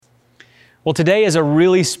Well, today is a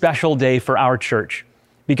really special day for our church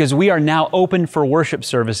because we are now open for worship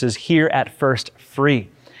services here at First Free.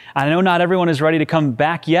 I know not everyone is ready to come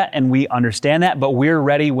back yet, and we understand that, but we're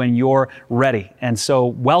ready when you're ready. And so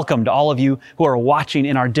welcome to all of you who are watching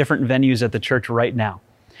in our different venues at the church right now.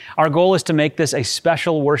 Our goal is to make this a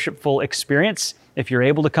special worshipful experience. If you're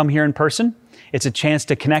able to come here in person, it's a chance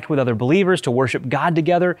to connect with other believers, to worship God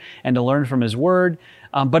together, and to learn from His Word.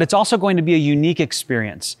 But it's also going to be a unique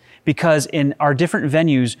experience because in our different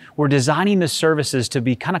venues, we're designing the services to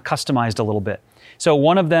be kind of customized a little bit. So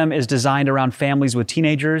one of them is designed around families with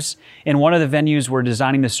teenagers. In one of the venues, we're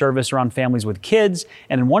designing the service around families with kids.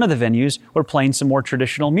 And in one of the venues, we're playing some more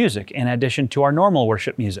traditional music in addition to our normal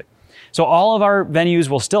worship music. So all of our venues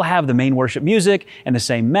will still have the main worship music and the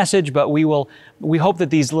same message, but we hope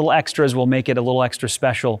that these little extras will make it a little extra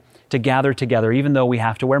special to gather together, even though we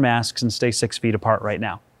have to wear masks and stay 6 feet apart right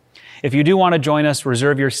now. If you do want to join us,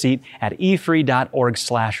 reserve your seat at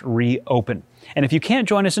efree.org/reopen. And if you can't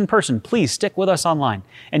join us in person, please stick with us online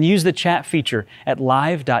and use the chat feature at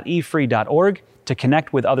live.efree.org to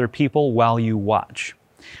connect with other people while you watch.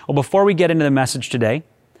 Well, before we get into the message today,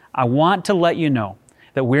 I want to let you know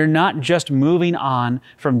that we're not just moving on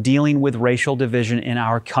from dealing with racial division in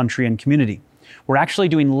our country and community. We're actually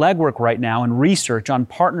doing legwork right now and research on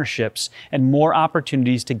partnerships and more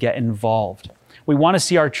opportunities to get involved. We want to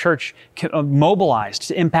see our church mobilized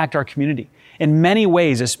to impact our community in many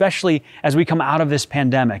ways, especially as we come out of this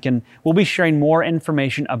pandemic. And we'll be sharing more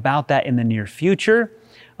information about that in the near future.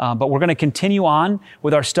 But we're going to continue on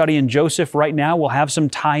with our study in Joseph right now. We'll have some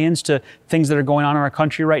tie-ins to things that are going on in our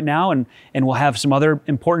country right now, and we'll have some other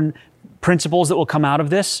important principles that will come out of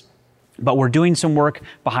this. But we're doing some work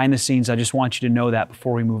behind the scenes. I just want you to know that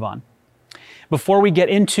before we move on. Before we get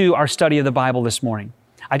into our study of the Bible this morning,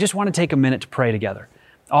 I just want to take a minute to pray together.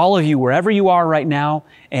 All of you, wherever you are right now,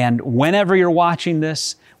 and whenever you're watching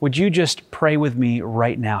this, would you just pray with me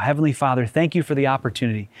right now? Heavenly Father, thank you for the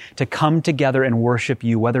opportunity to come together and worship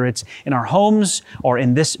you, whether it's in our homes or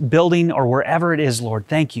in this building or wherever it is, Lord.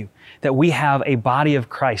 Thank you that we have a body of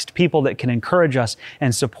Christ, people that can encourage us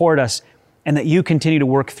and support us, and that you continue to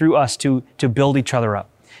work through us to build each other up.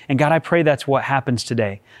 And God, I pray that's what happens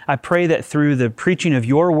today. I pray that through the preaching of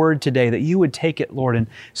your word today, that you would take it, Lord, and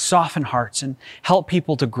soften hearts and help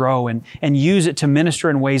people to grow and use it to minister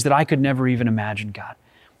in ways that I could never even imagine, God.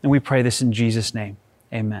 And we pray this in Jesus' name.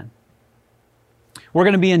 Amen. We're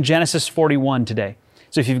going to be in Genesis 41 today.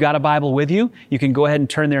 So if you've got a Bible with you, you can go ahead and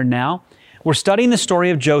turn there now. We're studying the story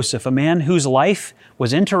of Joseph, a man whose life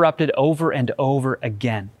was interrupted over and over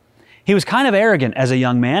again. He was kind of arrogant as a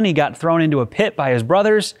young man. He got thrown into a pit by his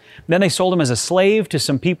brothers. Then they sold him as a slave to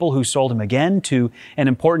some people who sold him again to an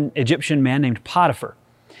important Egyptian man named Potiphar.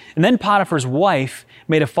 And then Potiphar's wife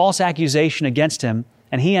made a false accusation against him,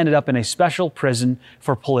 and he ended up in a special prison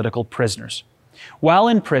for political prisoners. While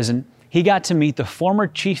in prison, he got to meet the former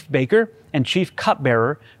chief baker and chief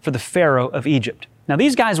cupbearer for the Pharaoh of Egypt. Now,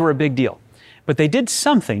 these guys were a big deal, but they did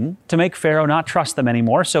something to make Pharaoh not trust them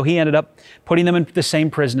anymore, so he ended up putting them in the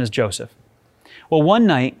same prison as Joseph. Well, one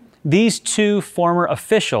night, these two former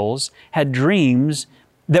officials had dreams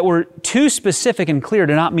that were too specific and clear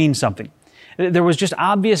to not mean something. There was just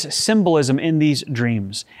obvious symbolism in these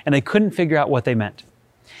dreams, and they couldn't figure out what they meant.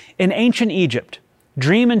 In ancient Egypt,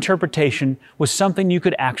 dream interpretation was something you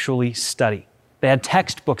could actually study. They had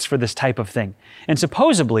textbooks for this type of thing. And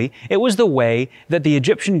supposedly, it was the way that the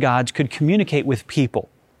Egyptian gods could communicate with people.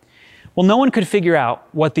 Well, no one could figure out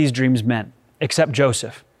what these dreams meant except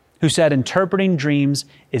Joseph, who said interpreting dreams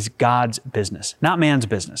is God's business, not man's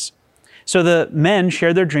business. So the men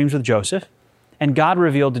shared their dreams with Joseph, and God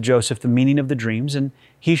revealed to Joseph the meaning of the dreams, and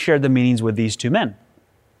he shared the meanings with these two men.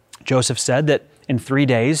 Joseph said that in 3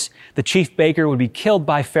 days, the chief baker would be killed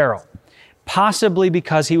by Pharaoh, possibly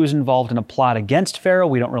because he was involved in a plot against Pharaoh,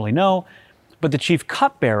 we don't really know, but the chief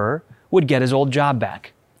cupbearer would get his old job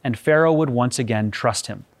back, and Pharaoh would once again trust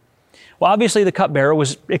him. Well, obviously the cupbearer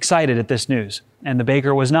was excited at this news, and the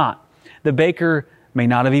baker was not. The baker may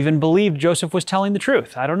not have even believed Joseph was telling the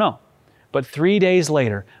truth, I don't know. But 3 days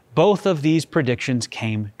later, both of these predictions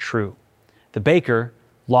came true. The baker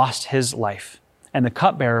lost his life, and the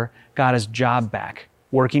cupbearer got his job back,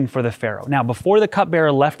 working for the Pharaoh. Now, before the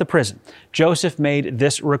cupbearer left the prison, Joseph made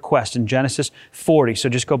this request in Genesis 40. So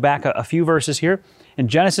just go back a few verses here. In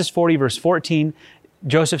Genesis 40, verse 14,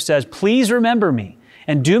 Joseph says, "Please remember me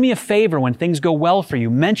and do me a favor when things go well for you.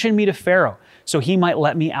 Mention me to Pharaoh so he might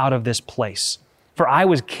let me out of this place. For I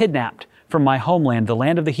was kidnapped from my homeland, the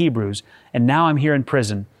land of the Hebrews, and now I'm here in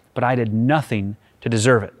prison, but I did nothing to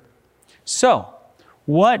deserve it." So,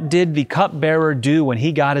 what did the cupbearer do when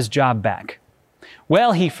he got his job back?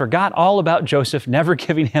 Well, he forgot all about Joseph, never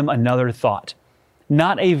giving him another thought.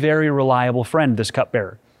 Not a very reliable friend, this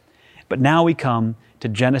cupbearer. But now we come to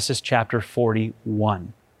Genesis chapter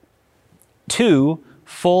 41. 2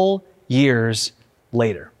 full years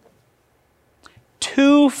later.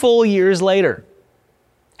 2 full years later.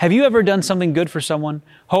 Have you ever done something good for someone,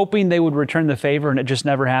 hoping they would return the favor and it just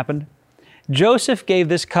never happened? Joseph gave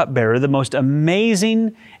this cupbearer the most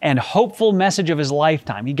amazing and hopeful message of his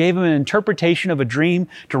lifetime. He gave him an interpretation of a dream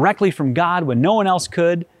directly from God when no one else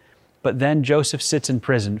could. But then Joseph sits in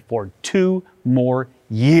prison for 2 more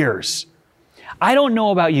years. I don't know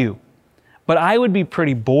about you, but I would be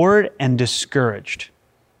pretty bored and discouraged.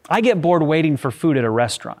 I get bored waiting for food at a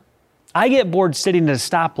restaurant. I get bored sitting at a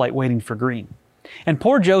stoplight waiting for green. And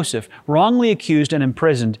poor Joseph, wrongly accused and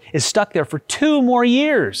imprisoned, is stuck there for 2 more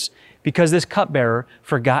years because this cupbearer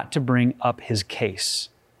forgot to bring up his case.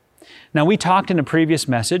 Now, we talked in a previous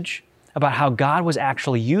message about how God was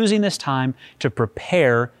actually using this time to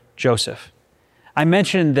prepare Joseph. I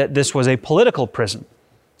mentioned that this was a political prison.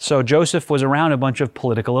 So Joseph was around a bunch of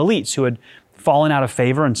political elites who had fallen out of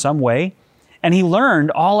favor in some way, and he learned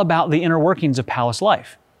all about the inner workings of palace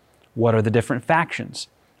life. What are the different factions?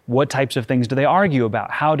 What types of things do they argue about?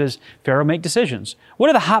 How does Pharaoh make decisions? What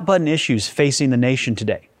are the hot-button issues facing the nation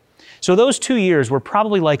today? So those 2 years were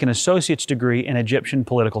probably like an associate's degree in Egyptian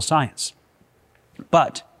political science.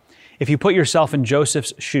 But if you put yourself in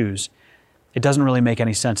Joseph's shoes, it doesn't really make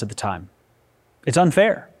any sense at the time. It's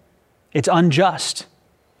unfair. It's unjust.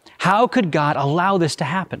 How could God allow this to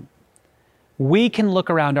happen? We can look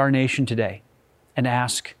around our nation today and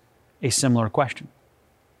ask a similar question.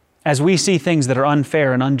 As we see things that are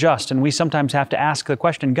unfair and unjust, and we sometimes have to ask the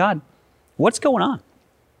question, God, what's going on?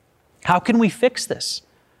 How can we fix this?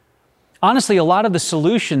 Honestly, a lot of the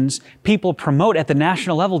solutions people promote at the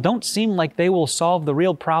national level don't seem like they will solve the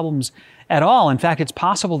real problems at all. In fact, it's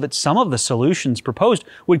possible that some of the solutions proposed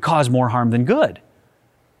would cause more harm than good.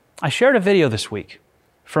 I shared a video this week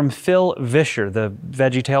from Phil Vischer, the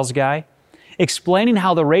VeggieTales guy, explaining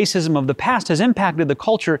how the racism of the past has impacted the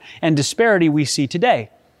culture and disparity we see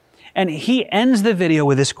today. And he ends the video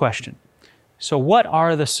with this question. So what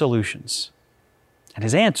are the solutions? And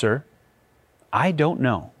his answer, I don't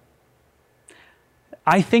know.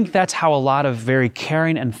 I think that's how a lot of very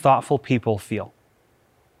caring and thoughtful people feel.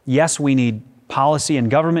 Yes, we need policy and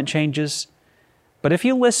government changes, but if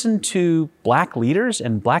you listen to black leaders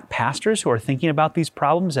and black pastors who are thinking about these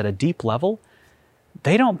problems at a deep level,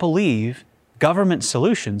 they don't believe government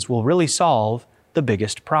solutions will really solve the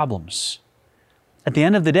biggest problems. At the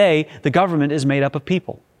end of the day, the government is made up of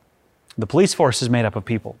people. The police force is made up of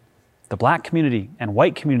people. The black community and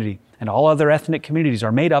white community and all other ethnic communities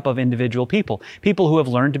are made up of individual people, people who have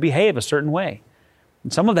learned to behave a certain way.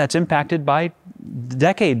 And some of that's impacted by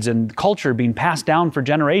decades and culture being passed down for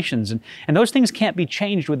generations, and those things can't be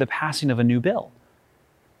changed with the passing of a new bill.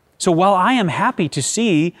 So while I am happy to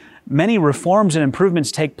see many reforms and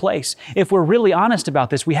improvements take place, if we're really honest about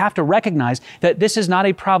this, we have to recognize that this is not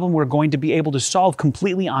a problem we're going to be able to solve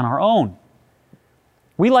completely on our own.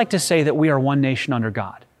 We like to say that we are one nation under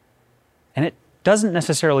God, and it doesn't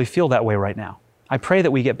necessarily feel that way right now. I pray that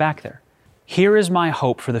we get back there. Here is my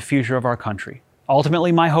hope for the future of our country.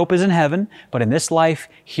 Ultimately, my hope is in heaven, but in this life,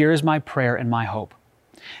 here is my prayer and my hope.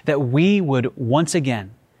 That we would once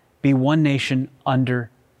again be one nation under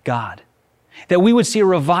God. That we would see a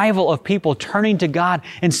revival of people turning to God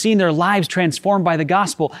and seeing their lives transformed by the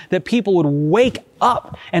gospel. That people would wake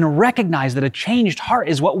up and recognize that a changed heart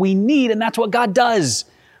is what we need, and that's what God does.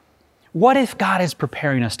 What if God is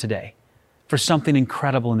preparing us today for something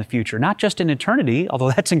incredible in the future? Not just in eternity,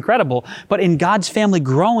 although that's incredible, but in God's family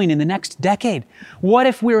growing in the next decade. What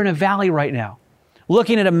if we're in a valley right now,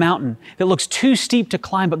 looking at a mountain that looks too steep to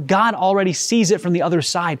climb, but God already sees it from the other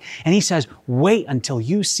side, and He says, wait until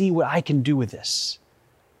you see what I can do with this.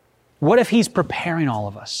 What if He's preparing all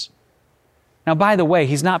of us? Now, by the way,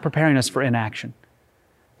 He's not preparing us for inaction.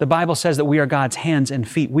 The Bible says that we are God's hands and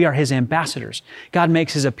feet. We are His ambassadors. God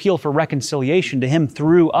makes His appeal for reconciliation to Him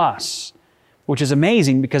through us, which is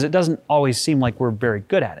amazing because it doesn't always seem like we're very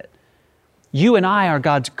good at it. You and I are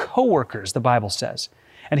God's co-workers, the Bible says,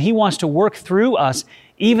 and He wants to work through us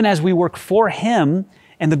even as we work for Him,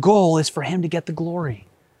 and the goal is for Him to get the glory.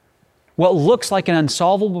 What looks like an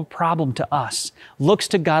unsolvable problem to us looks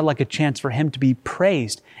to God like a chance for Him to be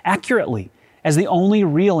praised accurately as the only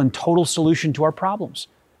real and total solution to our problems.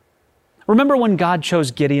 Remember when God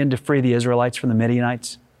chose Gideon to free the Israelites from the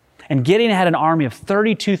Midianites? And Gideon had an army of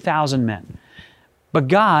 32,000 men. But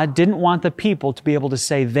God didn't want the people to be able to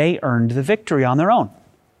say they earned the victory on their own.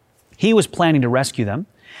 He was planning to rescue them.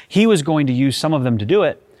 He was going to use some of them to do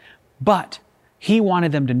it. But He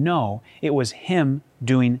wanted them to know it was Him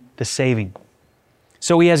doing the saving.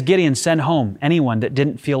 So He has Gideon send home anyone that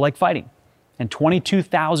didn't feel like fighting. And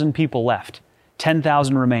 22,000 people left.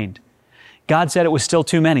 10,000 remained. God said it was still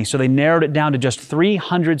too many, so they narrowed it down to just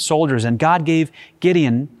 300 soldiers. And God gave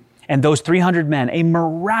Gideon and those 300 men a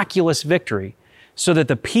miraculous victory so that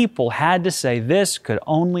the people had to say this could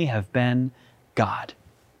only have been God.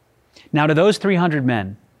 Now, to those 300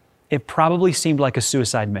 men, it probably seemed like a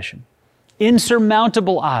suicide mission.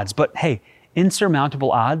 Insurmountable odds, but hey,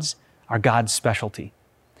 insurmountable odds are God's specialty.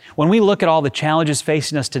 When we look at all the challenges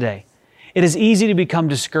facing us today, it is easy to become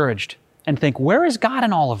discouraged and think, where is God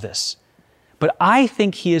in all of this? But I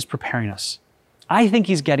think He is preparing us. I think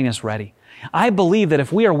He's getting us ready. I believe that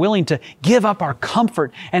if we are willing to give up our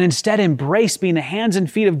comfort and instead embrace being the hands and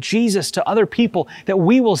feet of Jesus to other people, that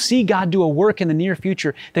we will see God do a work in the near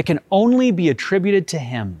future that can only be attributed to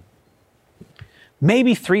Him.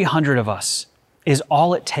 Maybe 300 of us is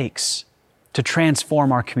all it takes to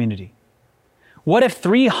transform our community. What if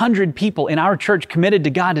 300 people in our church committed to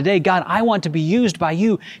God today? God, I want to be used by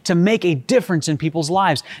You to make a difference in people's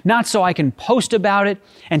lives, not so I can post about it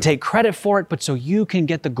and take credit for it, but so You can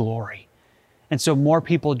get the glory. And so more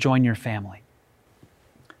people join Your family.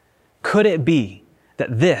 Could it be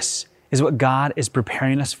that this is what God is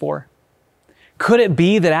preparing us for? Could it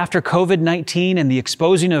be that after COVID-19 and the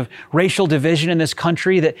exposing of racial division in this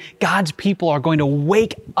country, that God's people are going to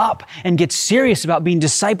wake up and get serious about being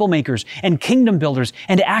disciple makers and kingdom builders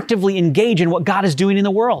and actively engage in what God is doing in the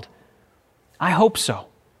world? I hope so.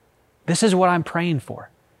 This is what I'm praying for,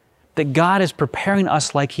 that God is preparing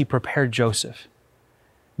us like He prepared Joseph.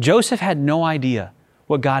 Joseph had no idea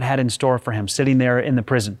what God had in store for him sitting there in the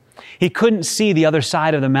prison. He couldn't see the other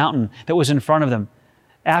side of the mountain that was in front of them.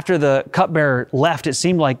 After the cupbearer left, it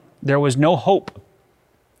seemed like there was no hope.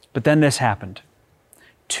 But then this happened.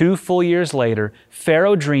 2 full years later,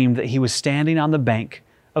 Pharaoh dreamed that he was standing on the bank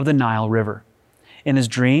of the Nile River. In his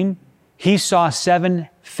dream, he saw 7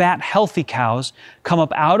 fat, healthy cows come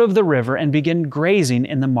up out of the river and begin grazing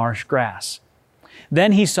in the marsh grass.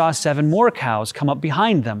 Then he saw 7 more cows come up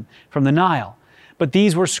behind them from the Nile, but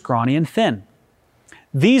these were scrawny and thin.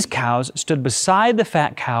 These cows stood beside the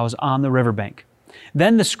fat cows on the riverbank.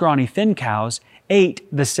 Then the scrawny, thin cows ate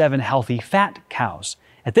the 7 healthy, fat cows.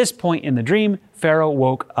 At this point in the dream, Pharaoh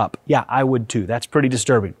woke up. Yeah, I would too. That's pretty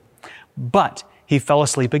disturbing. But he fell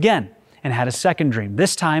asleep again and had a second dream.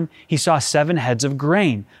 This time, he saw 7 heads of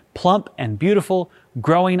grain, plump and beautiful,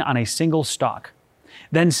 growing on a single stalk.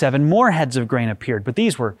 Then 7 more heads of grain appeared, but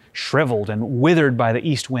these were shriveled and withered by the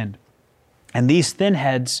east wind. And these thin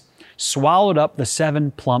heads swallowed up the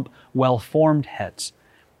 7 plump, well-formed heads.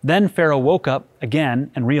 Then Pharaoh woke up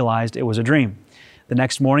again and realized it was a dream. The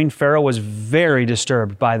next morning, Pharaoh was very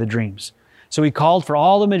disturbed by the dreams. So he called for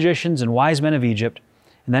all the magicians and wise men of Egypt,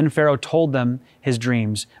 and then Pharaoh told them his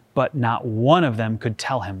dreams, but not one of them could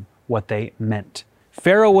tell him what they meant.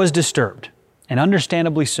 Pharaoh was disturbed, and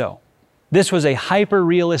understandably so. This was a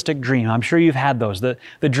hyper-realistic dream. I'm sure you've had those. The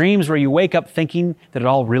dreams where you wake up thinking that it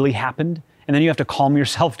all really happened, and then you have to calm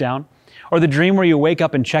yourself down. Or the dream where you wake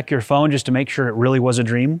up and check your phone just to make sure it really was a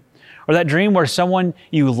dream. Or that dream where someone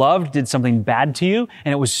you loved did something bad to you,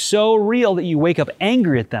 and it was so real that you wake up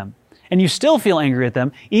angry at them. And you still feel angry at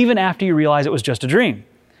them even after you realize it was just a dream.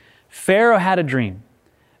 Pharaoh had a dream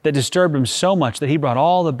that disturbed him so much that he brought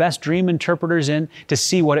all the best dream interpreters in to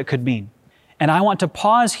see what it could mean. And I want to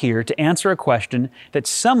pause here to answer a question that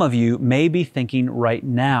some of you may be thinking right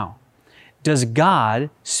now. Does God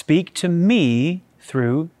speak to me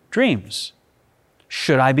through dreams?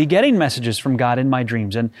 Should I be getting messages from God in my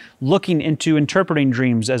dreams and looking into interpreting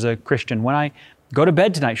dreams as a Christian? When I go to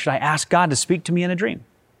bed tonight, should I ask God to speak to me in a dream?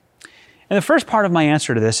 And the first part of my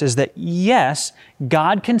answer to this is that yes,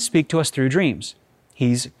 God can speak to us through dreams.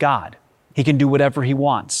 He's God. He can do whatever He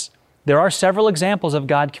wants. There are several examples of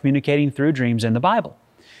God communicating through dreams in the Bible.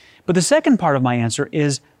 But the second part of my answer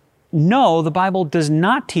is no, the Bible does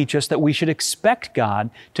not teach us that we should expect God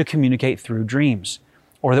to communicate through dreams,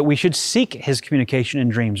 or that we should seek His communication in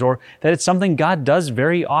dreams, or that it's something God does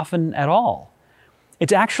very often at all.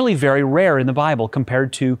 It's actually very rare in the Bible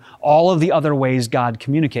compared to all of the other ways God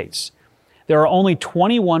communicates. There are only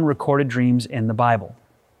 21 recorded dreams in the Bible.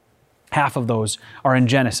 Half of those are in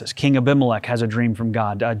Genesis. King Abimelech has a dream from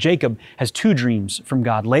God. Jacob has 2 dreams from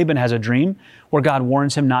God. Laban has a dream where God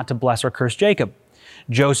warns him not to bless or curse Jacob.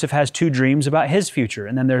 Joseph has 2 dreams about his future.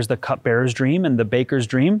 And then there's the cupbearer's dream and the baker's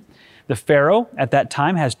dream. The Pharaoh at that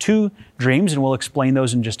time has 2 dreams, and we'll explain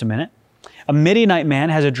those in just a minute. A Midianite man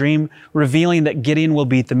has a dream revealing that Gideon will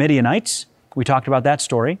beat the Midianites. We talked about that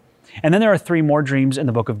story. And then there are 3 more dreams in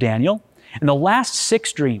the book of Daniel. And the last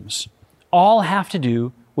 6 dreams all have to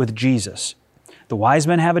do with Jesus. The wise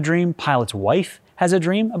men have a dream, Pilate's wife has a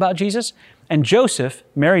dream about Jesus, and Joseph,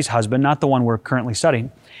 Mary's husband, not the one we're currently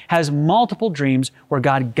studying, has multiple dreams where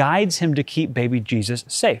God guides him to keep baby Jesus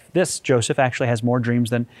safe. This Joseph actually has more dreams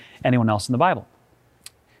than anyone else in the Bible.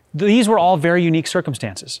 These were all very unique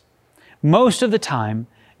circumstances. Most of the time,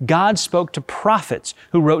 God spoke to prophets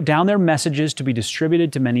who wrote down their messages to be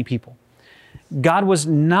distributed to many people. God was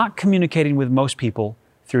not communicating with most people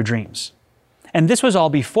through dreams. And this was all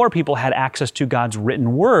before people had access to God's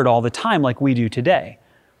written word all the time like we do today.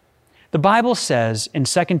 The Bible says in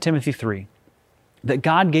 2 Timothy 3 that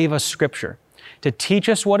God gave us Scripture to teach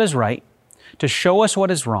us what is right, to show us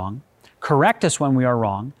what is wrong, correct us when we are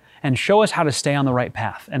wrong, and show us how to stay on the right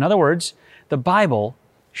path. In other words, the Bible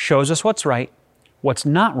shows us what's right, what's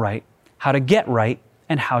not right, how to get right,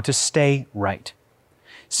 and how to stay right.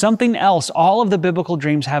 Something else all of the biblical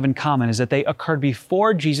dreams have in common is that they occurred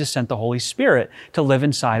before Jesus sent the Holy Spirit to live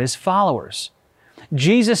inside His followers.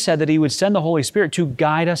 Jesus said that He would send the Holy Spirit to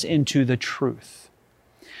guide us into the truth.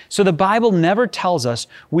 So the Bible never tells us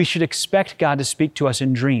we should expect God to speak to us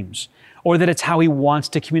in dreams, or that it's how He wants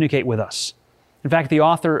to communicate with us. In fact, the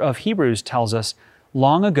author of Hebrews tells us,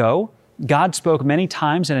 long ago, God spoke many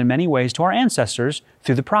times and in many ways to our ancestors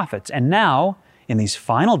through the prophets. And now, in these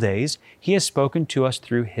final days, He has spoken to us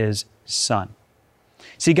through His Son.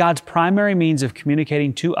 See, God's primary means of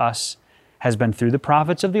communicating to us has been through the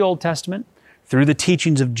prophets of the Old Testament, through the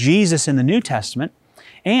teachings of Jesus in the New Testament,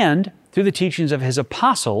 and through the teachings of His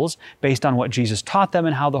apostles based on what Jesus taught them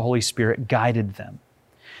and how the Holy Spirit guided them.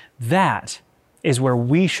 That is where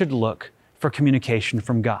we should look for communication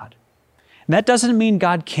from God. And that doesn't mean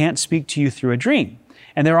God can't speak to you through a dream.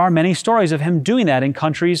 And there are many stories of Him doing that in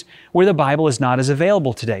countries where the Bible is not as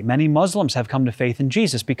available today. Many Muslims have come to faith in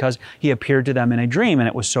Jesus because He appeared to them in a dream, and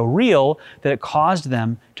it was so real that it caused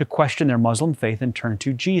them to question their Muslim faith and turn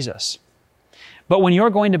to Jesus. But when you're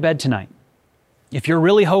going to bed tonight, if you're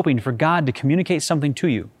really hoping for God to communicate something to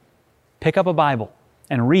you, pick up a Bible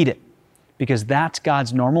and read it, because that's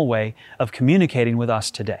God's normal way of communicating with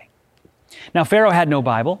us today. Now, Pharaoh had no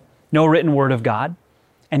Bible, no written word of God,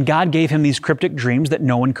 and God gave him these cryptic dreams that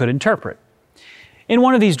no one could interpret. In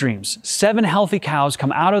one of these dreams, 7 healthy cows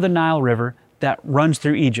come out of the Nile River that runs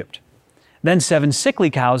through Egypt. Then 7 sickly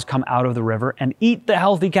cows come out of the river and eat the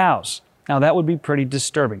healthy cows. Now, that would be pretty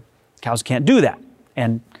disturbing. Cows can't do that.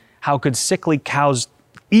 And how could sickly cows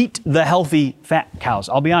eat the healthy fat cows?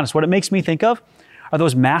 I'll be honest, what it makes me think of are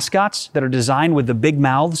those mascots that are designed with the big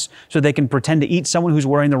mouths so they can pretend to eat someone who's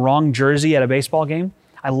wearing the wrong jersey at a baseball game.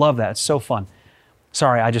 I love that. It's so fun.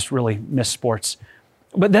 Sorry, I just really miss sports.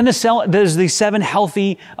 But then there's these 7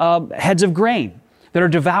 healthy heads of grain that are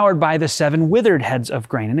devoured by the 7 withered heads of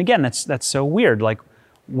grain. And again, that's so weird. Like,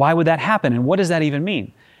 why would that happen? And what does that even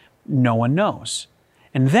mean? No one knows.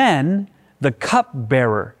 And then the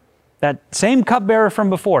cupbearer, that same cupbearer from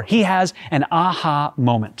before, he has an aha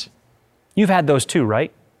moment. You've had those too,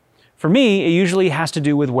 right? For me, it usually has to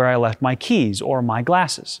do with where I left my keys or my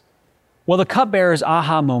glasses. Well, the cupbearer's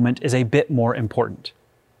aha moment is a bit more important.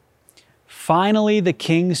 Finally, the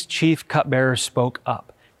king's chief cupbearer spoke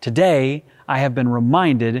up. Today, I have been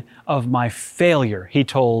reminded of my failure, he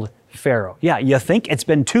told Pharaoh. Yeah, you think it's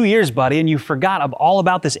been 2 years, buddy, and you forgot all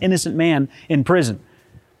about this innocent man in prison.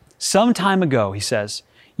 Some time ago, he says,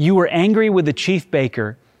 you were angry with the chief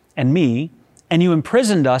baker and me, and you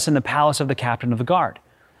imprisoned us in the palace of the captain of the guard.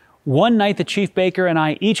 One night, the chief baker and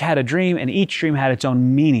I each had a dream, and each dream had its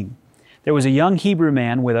own meaning. There was a young Hebrew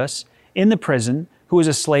man with us in the prison who was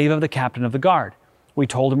a slave of the captain of the guard. We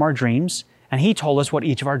told him our dreams, and he told us what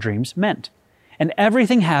each of our dreams meant. And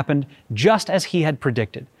everything happened just as he had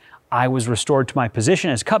predicted. I was restored to my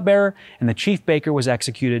position as cupbearer, and the chief baker was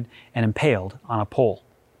executed and impaled on a pole.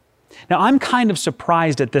 Now, I'm kind of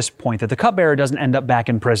surprised at this point that the cupbearer doesn't end up back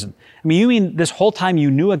in prison. I mean, you mean this whole time you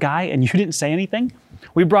knew a guy and you didn't say anything?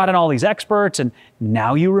 We brought in all these experts, and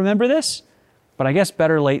now you remember this? But I guess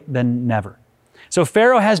better late than never. So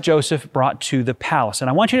Pharaoh has Joseph brought to the palace, and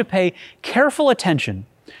I want you to pay careful attention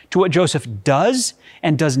to what Joseph does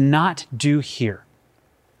and does not do here.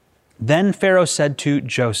 Then Pharaoh said to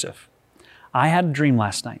Joseph, I had a dream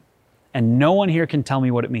last night, and no one here can tell me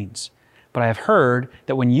what it means. But I have heard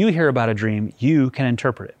that when you hear about a dream, you can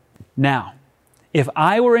interpret it. Now, if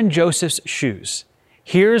I were in Joseph's shoes,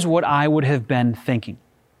 here's what I would have been thinking.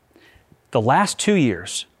 The last 2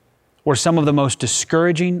 years were some of the most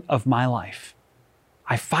discouraging of my life.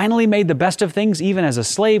 I finally made the best of things, even as a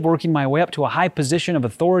slave, working my way up to a high position of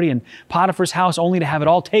authority in Potiphar's house, only to have it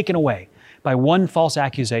all taken away by one false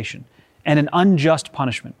accusation and an unjust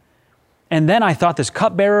punishment. And then I thought this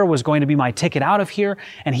cupbearer was going to be my ticket out of here,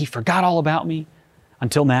 and he forgot all about me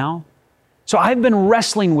until now. So I've been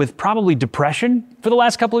wrestling with probably depression for the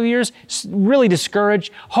last couple of years, really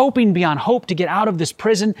discouraged, hoping beyond hope to get out of this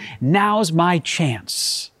prison. Now's my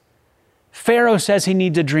chance. Pharaoh says he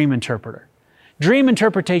needs a dream interpreter. Dream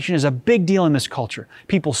interpretation is a big deal in this culture.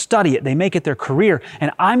 People study it, they make it their career,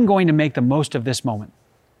 and I'm going to make the most of this moment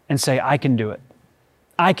and say, I can do it.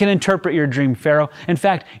 I can interpret your dream, Pharaoh. In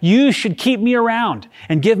fact, you should keep me around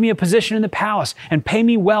and give me a position in the palace and pay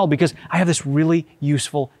me well because I have this really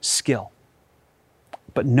useful skill.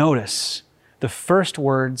 But notice the first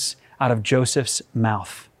words out of Joseph's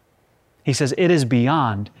mouth. He says, it is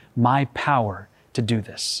beyond my power to do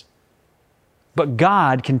this. But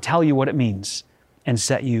God can tell you what it means and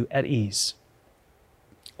set you at ease.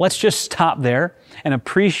 Let's just stop there and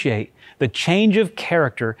appreciate the change of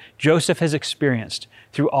character Joseph has experienced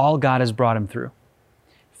through all God has brought him through.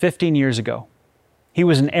 15 years ago, he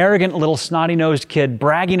was an arrogant little snotty-nosed kid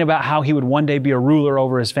bragging about how he would one day be a ruler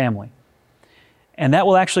over his family. And that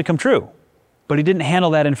will actually come true, but he didn't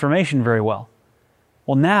handle that information very well.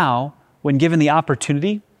 Well, now, when given the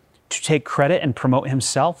opportunity to take credit and promote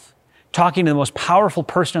himself, talking to the most powerful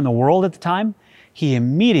person in the world at the time, he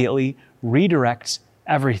immediately redirects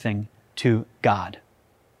everything to God.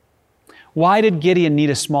 Why did Gideon need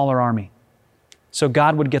a smaller army? So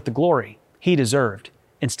God would get the glory he deserved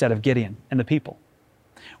instead of Gideon and the people.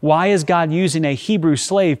 Why is God using a Hebrew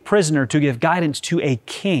slave prisoner to give guidance to a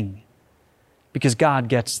king? Because God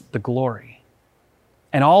gets the glory.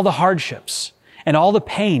 And all the hardships and all the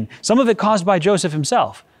pain, some of it caused by Joseph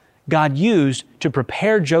himself, God used to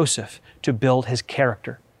prepare Joseph to build his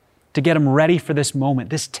character, to get him ready for this moment,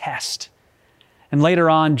 this test. And later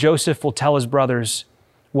on, Joseph will tell his brothers,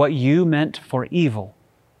 what you meant for evil,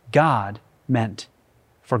 God meant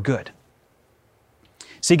for good.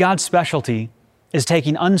 See, God's specialty is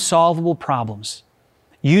taking unsolvable problems,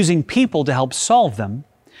 using people to help solve them,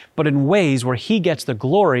 but in ways where He gets the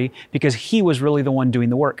glory because He was really the one doing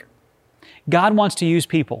the work. God wants to use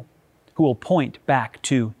people who will point back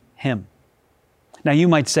to Him. Now you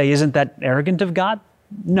might say, isn't that arrogant of God?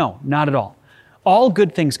 No, not at all. All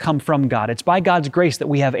good things come from God. It's by God's grace that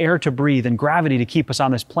we have air to breathe and gravity to keep us on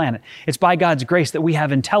this planet. It's by God's grace that we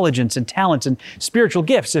have intelligence and talents and spiritual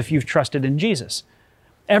gifts if you've trusted in Jesus.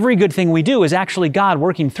 Every good thing we do is actually God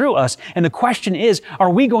working through us. And the question is, are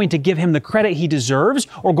we going to give Him the credit He deserves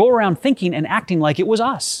or go around thinking and acting like it was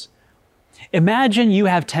us? Imagine you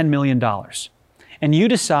have $10 million and you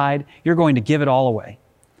decide you're going to give it all away.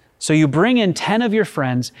 So you bring in 10 of your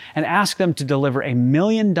friends and ask them to deliver $1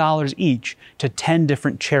 million each to 10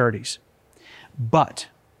 different charities. But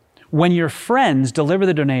when your friends deliver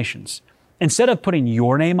the donations, instead of putting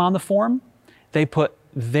your name on the form, they put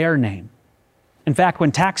their name. In fact,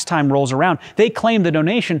 when tax time rolls around, they claim the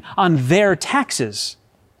donation on their taxes.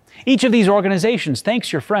 Each of these organizations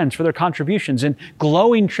thanks your friends for their contributions in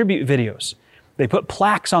glowing tribute videos. They put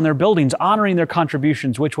plaques on their buildings honoring their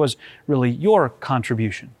contributions, which was really your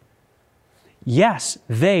contribution. Yes,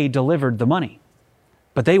 they delivered the money,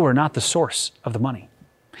 but they were not the source of the money.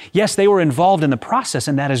 Yes, they were involved in the process,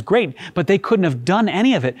 and that is great, but they couldn't have done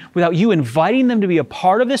any of it without you inviting them to be a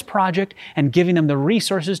part of this project and giving them the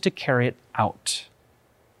resources to carry it out.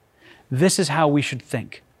 This is how we should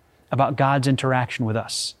think about God's interaction with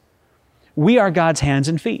us. We are God's hands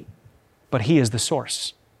and feet, but He is the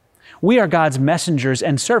source. We are God's messengers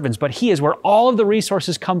and servants, but He is where all of the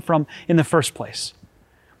resources come from in the first place.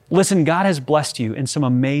 Listen, God has blessed you in some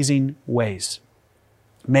amazing ways.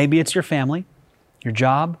 Maybe it's your family, your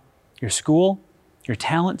job, your school, your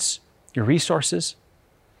talents, your resources.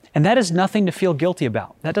 And that is nothing to feel guilty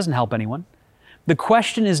about. That doesn't help anyone. The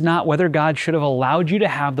question is not whether God should have allowed you to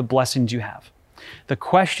have the blessings you have. The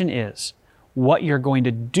question is what you're going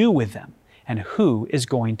to do with them and who is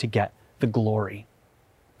going to get the glory.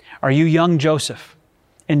 Are you young Joseph,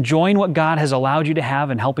 enjoying what God has allowed you to have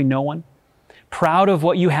and helping no one? Proud of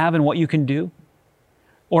what you have and what you can do?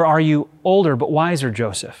 Or are you older but wiser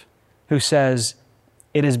Joseph, who says,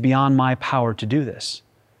 it is beyond my power to do this,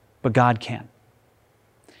 but God can.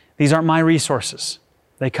 These aren't my resources.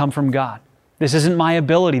 They come from God. This isn't my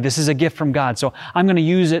ability. This is a gift from God. So I'm going to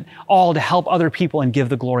use it all to help other people and give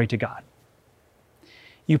the glory to God.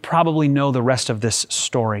 You probably know the rest of this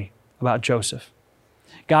story about Joseph.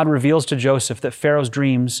 God reveals to Joseph that Pharaoh's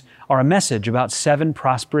dreams are a message about 7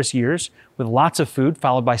 prosperous years with lots of food,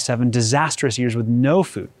 followed by 7 disastrous years with no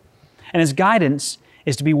food. And his guidance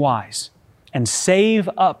is to be wise and save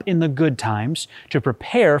up in the good times to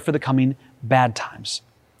prepare for the coming bad times.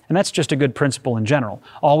 And that's just a good principle in general.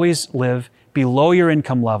 Always live below your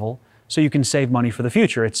income level so you can save money for the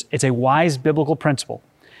future. It's a wise biblical principle.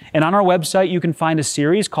 And on our website, you can find a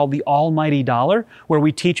series called The Almighty Dollar, where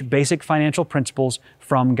we teach basic financial principles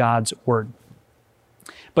from God's Word.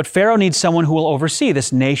 But Pharaoh needs someone who will oversee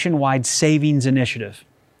this nationwide savings initiative.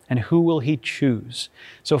 And who will he choose?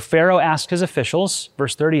 So Pharaoh asked his officials,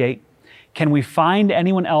 verse 38, "Can we find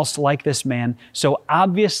anyone else like this man, so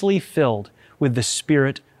obviously filled with the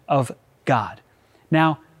Spirit of God?"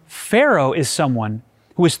 Now, Pharaoh is someone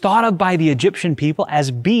who was thought of by the Egyptian people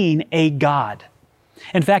as being a god.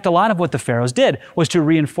 In fact, a lot of what the pharaohs did was to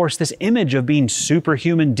reinforce this image of being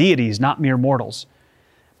superhuman deities, not mere mortals.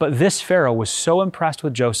 But this Pharaoh was so impressed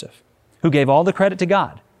with Joseph, who gave all the credit to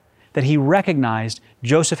God, that he recognized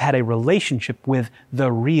Joseph had a relationship with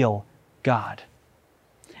the real God.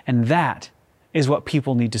 And that is what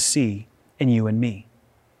people need to see in you and me.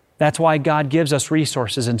 That's why God gives us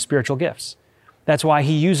resources and spiritual gifts. That's why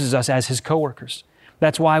He uses us as His co-workers.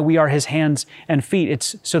 That's why we are His hands and feet.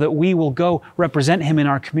 It's so that we will go represent Him in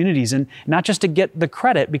our communities, and not just to get the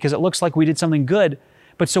credit because it looks like we did something good,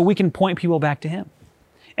 but so we can point people back to Him.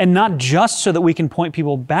 And not just so that we can point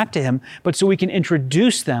people back to Him, but so we can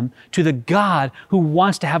introduce them to the God who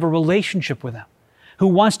wants to have a relationship with them, who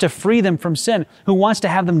wants to free them from sin, who wants to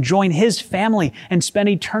have them join His family and spend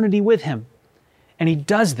eternity with Him. And He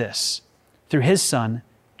does this through His Son,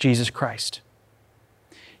 Jesus Christ.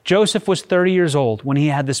 Joseph was 30 years old when he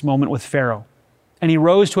had this moment with Pharaoh, and he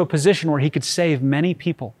rose to a position where he could save many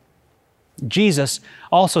people. Jesus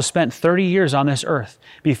also spent 30 years on this earth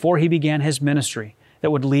before He began His ministry that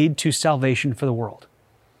would lead to salvation for the world.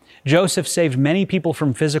 Joseph saved many people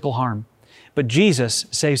from physical harm, but Jesus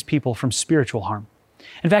saves people from spiritual harm.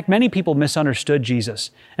 In fact, many people misunderstood Jesus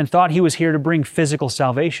and thought He was here to bring physical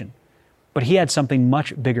salvation, but He had something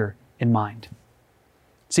much bigger in mind.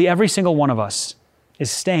 See, every single one of us is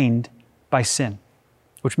stained by sin,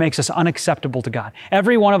 which makes us unacceptable to God.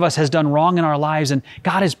 Every one of us has done wrong in our lives, and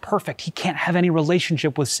God is perfect. He can't have any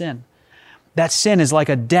relationship with sin. That sin is like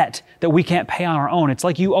a debt that we can't pay on our own. It's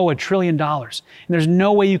like you owe $1 trillion, and there's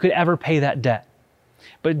no way you could ever pay that debt.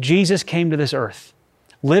 But Jesus came to this earth,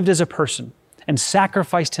 lived as a person, and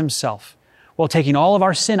sacrificed Himself while taking all of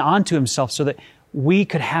our sin onto Himself so that we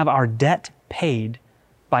could have our debt paid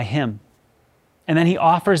by Him. And then He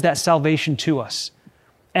offers that salvation to us.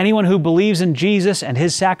 Anyone who believes in Jesus and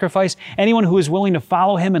His sacrifice, anyone who is willing to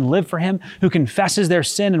follow Him and live for Him, who confesses their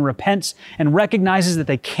sin and repents and recognizes that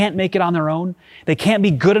they can't make it on their own, they can't be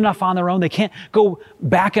good enough on their own, they can't go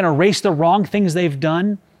back and erase the wrong things they've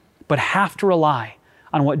done, but have to rely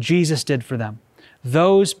on what Jesus did for them.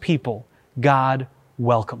 Those people God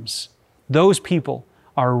welcomes. Those people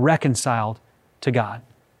are reconciled to God.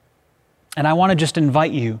 And I want to just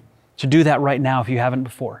invite you to do that right now if you haven't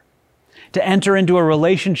before. To enter into a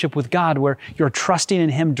relationship with God where you're trusting in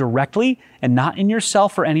Him directly and not in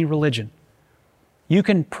yourself or any religion. You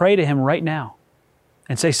can pray to Him right now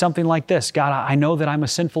and say something like this: God, I know that I'm a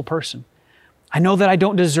sinful person. I know that I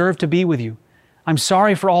don't deserve to be with You. I'm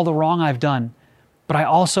sorry for all the wrong I've done, but I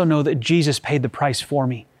also know that Jesus paid the price for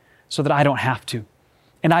me so that I don't have to.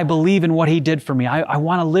 And I believe in what He did for me. I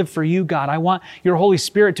want to live for You, God. I want Your Holy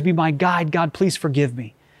Spirit to be my guide. God, please forgive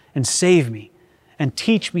me and save me and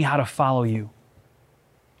teach me how to follow You.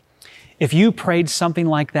 If you prayed something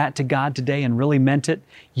like that to God today and really meant it,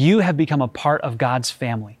 you have become a part of God's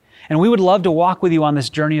family. And we would love to walk with you on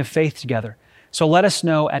this journey of faith together. So let us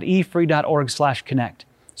know at efree.org/connect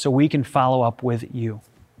so we can follow up with you.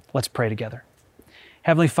 Let's pray together.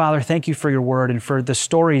 Heavenly Father, thank You for Your Word and for the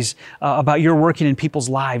stories about Your working in people's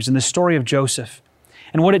lives, and the story of Joseph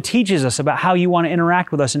and what it teaches us about how You want to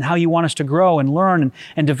interact with us and how You want us to grow and learn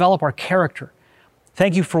and develop our character.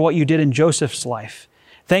 Thank You for what You did in Joseph's life.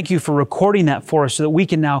 Thank You for recording that for us so that we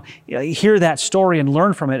can now hear that story and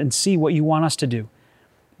learn from it and see what You want us to do.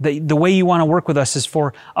 The way You want to work with us is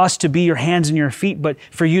for us to be Your hands and Your feet, but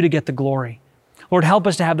for You to get the glory. Lord, help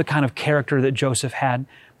us to have the kind of character that Joseph had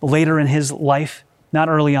later in his life, not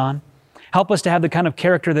early on. Help us to have the kind of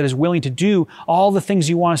character that is willing to do all the things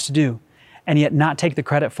You want us to do, and yet not take the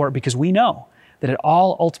credit for it, because we know that it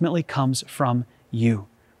all ultimately comes from You.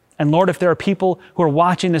 And Lord, if there are people who are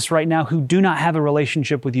watching this right now who do not have a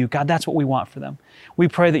relationship with You, God, that's what we want for them. We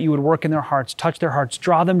pray that You would work in their hearts, touch their hearts,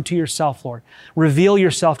 draw them to Yourself, Lord. Reveal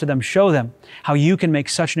Yourself to them. Show them how You can make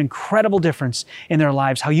such an incredible difference in their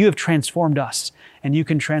lives, how You have transformed us, and You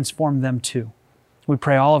can transform them too. We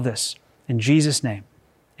pray all of this in Jesus' name.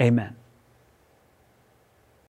 Amen.